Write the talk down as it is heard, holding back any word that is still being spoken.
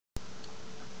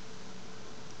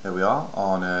Here we are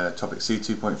on topic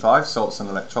C2.5, salts and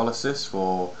electrolysis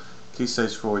for Key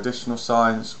Stage 4 additional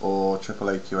science or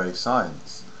AAA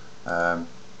science.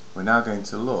 We're now going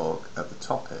to look at the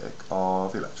topic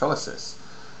of electrolysis.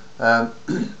 So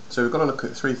we've got to look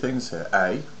at three things here.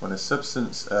 A, when a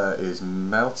substance is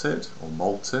melted or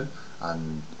molten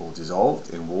or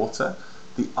dissolved in water,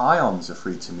 the ions are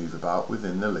free to move about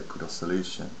within the liquid or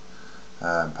solution.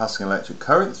 Passing electric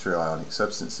current through ionic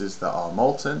substances that are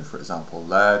molten, for example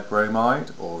lead,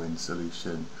 bromide, or in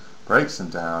solution, breaks them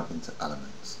down into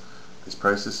elements. This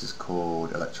process is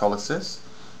called electrolysis,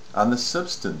 and the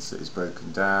substance that is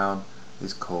broken down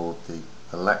is called the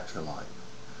electrolyte.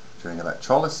 During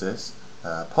electrolysis,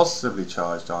 positively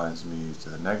charged ions move to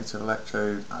the negative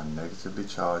electrode and negatively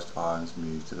charged ions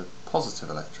move to the positive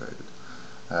electrode.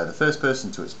 The first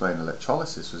person to explain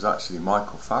electrolysis was actually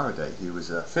Michael Faraday. He was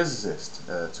a physicist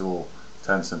to all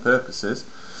intents and purposes,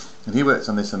 and he worked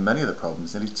on this and many of the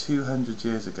problems nearly 200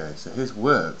 years ago. So his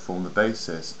work formed the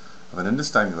basis of an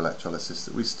understanding of electrolysis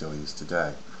that we still use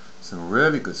today. Some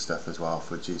really good stuff as well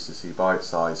for GCSE bite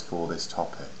size for this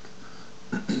topic.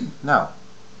 Now,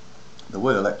 the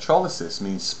word electrolysis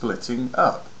means splitting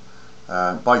up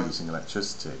by using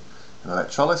electricity. In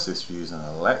electrolysis, we use an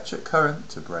electric current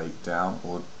to break down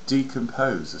or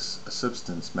decompose a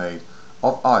substance made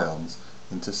of ions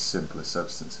into simpler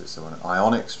substances, so an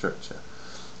ionic structure.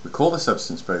 We call the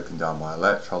substance broken down by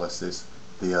electrolysis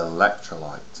the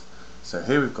electrolyte. So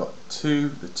here we've got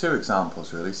the two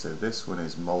examples really. So this one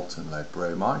is molten lead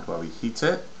bromide, where we heat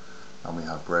it and we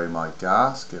have bromide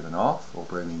gas given off, or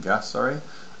bromine gas, sorry,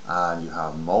 and you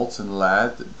have molten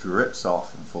lead that drips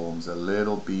off and forms a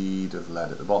little bead of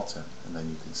lead at the bottom, and then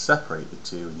you can separate the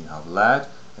two and you have lead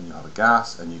and you have a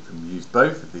gas, and you can use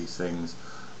both of these things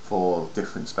for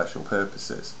different special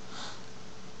purposes.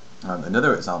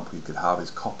 Another example you could have is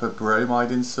copper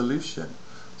bromide in solution.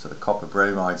 So the copper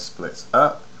bromide splits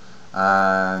up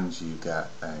and you get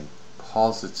a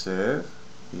positive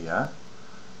here,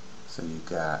 so you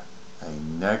get a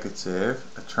negative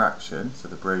attraction, so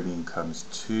the bromine comes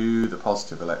to the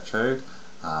positive electrode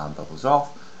and bubbles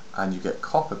off, and you get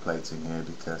copper plating here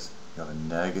because you have a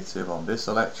negative on this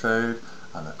electrode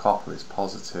and the copper is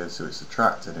positive, so it's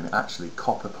attracted and it actually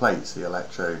copper plates the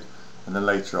electrode, and then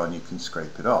later on you can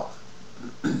scrape it off.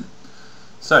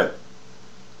 So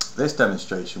this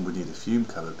demonstration would need a fume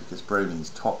cover because bromine is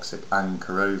toxic and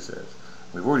corrosive.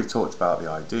 We've already talked about the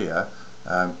idea.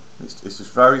 It's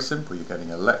just very simple. You're getting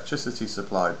electricity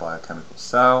supplied by a chemical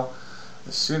cell.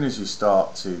 As soon as you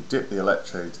start to dip the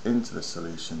electrodes into the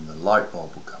solution, the light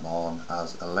bulb will come on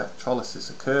as electrolysis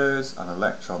occurs and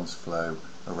electrons flow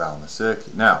around the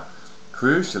circuit. Now,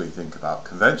 crucially, think about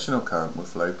conventional current will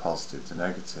flow positive to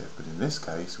negative, but in this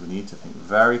case we need to think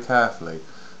very carefully,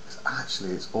 because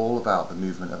actually it's all about the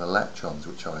movement of electrons,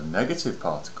 which are a negative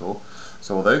particle.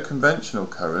 So although conventional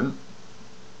current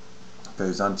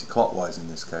goes anti-clockwise in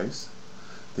this case,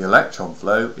 the electron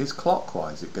flow is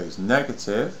clockwise. It goes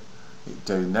negative, it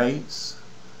donates,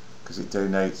 because it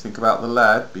donates, think about the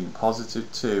lead being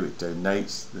positive 2, it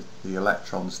donates the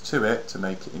electrons to it to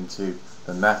make it into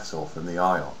the metal from the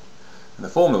ion. And the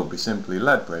formula will be simply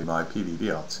lead bromide,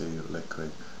 PbBr2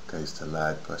 liquid goes to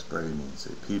lead plus bromine,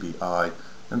 so Pbi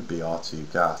and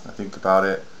Br2 gas. Now think about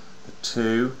it, the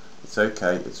 2, it's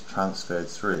okay, it's transferred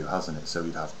through, hasn't it? So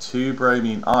we'd have two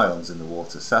bromine ions in the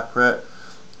water separate,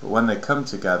 but when they come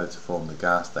together to form the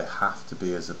gas, they have to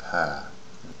be as a pair.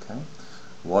 Okay,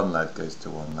 one lead goes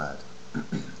to one lead.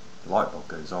 The light bulb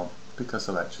goes on because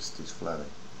electricity is flowing.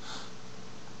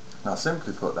 Now,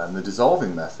 simply put, then, the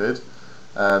dissolving method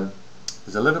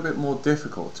is a little bit more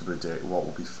difficult to predict what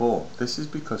will be formed. This is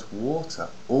because water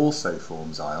also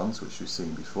forms ions, which we've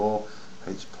seen before,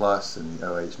 H plus and the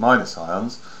OH minus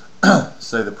ions.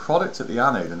 So the product at the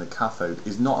anode and the cathode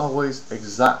is not always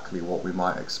exactly what we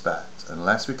might expect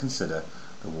unless we consider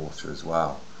the water as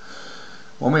well.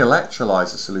 When we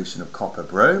electrolyse a solution of copper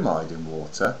bromide in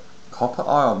water, copper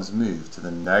ions move to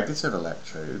the negative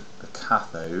electrode, the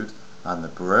cathode, and the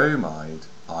bromide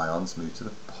ions move to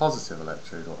the positive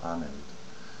electrode or anode.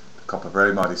 The copper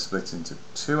bromide is split into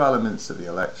two elements at the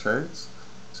electrodes.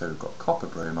 So we've got copper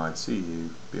bromide, Cu,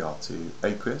 Br2,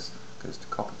 aqueous, goes to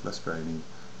copper plus bromine,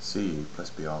 Cu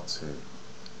plus Br2.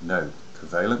 Note,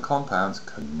 covalent compounds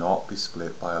cannot be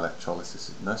split by electrolysis,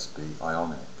 it must be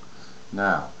ionic.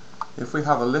 Now, if we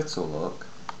have a little look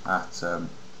at an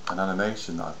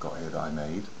animation that I've got here that I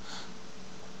made,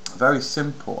 a very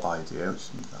simple idea, which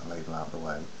move that label out of the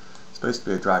way. It's supposed to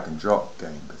be a drag and drop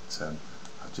game, but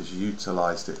I've just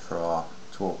utilised it for our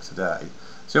talk today.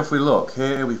 So if we look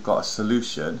here, we've got a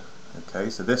solution. Okay,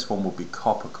 so this one will be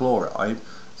copper chloride.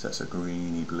 so it's a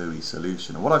greeny bluey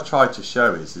solution. And what I've tried to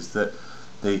show is that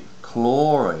the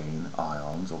chlorine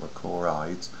ions, or the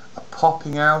chlorides, are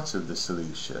popping out of the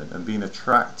solution and being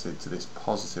attracted to this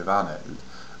positive anode,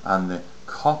 and the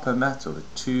copper metal, the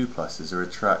 2 pluses, are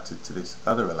attracted to this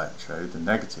other electrode, the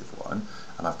negative one,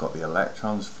 and I've got the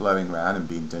electrons flowing around and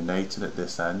being donated at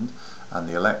this end, and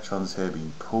the electrons here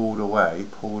being pulled away,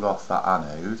 pulled off that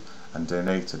anode and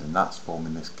donated, and that's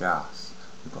forming this gas.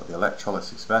 We've got the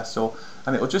electrolysis vessel,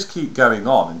 and it will just keep going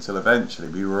on until eventually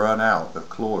we run out of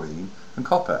chlorine and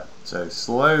copper. So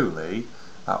slowly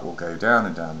that will go down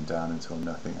and down and down until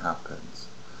nothing happens.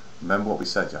 Remember what we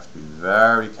said, you have to be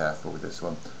very careful with this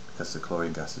one because the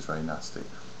chlorine gas is very nasty.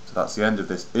 So that's the end of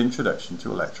this introduction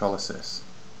to electrolysis.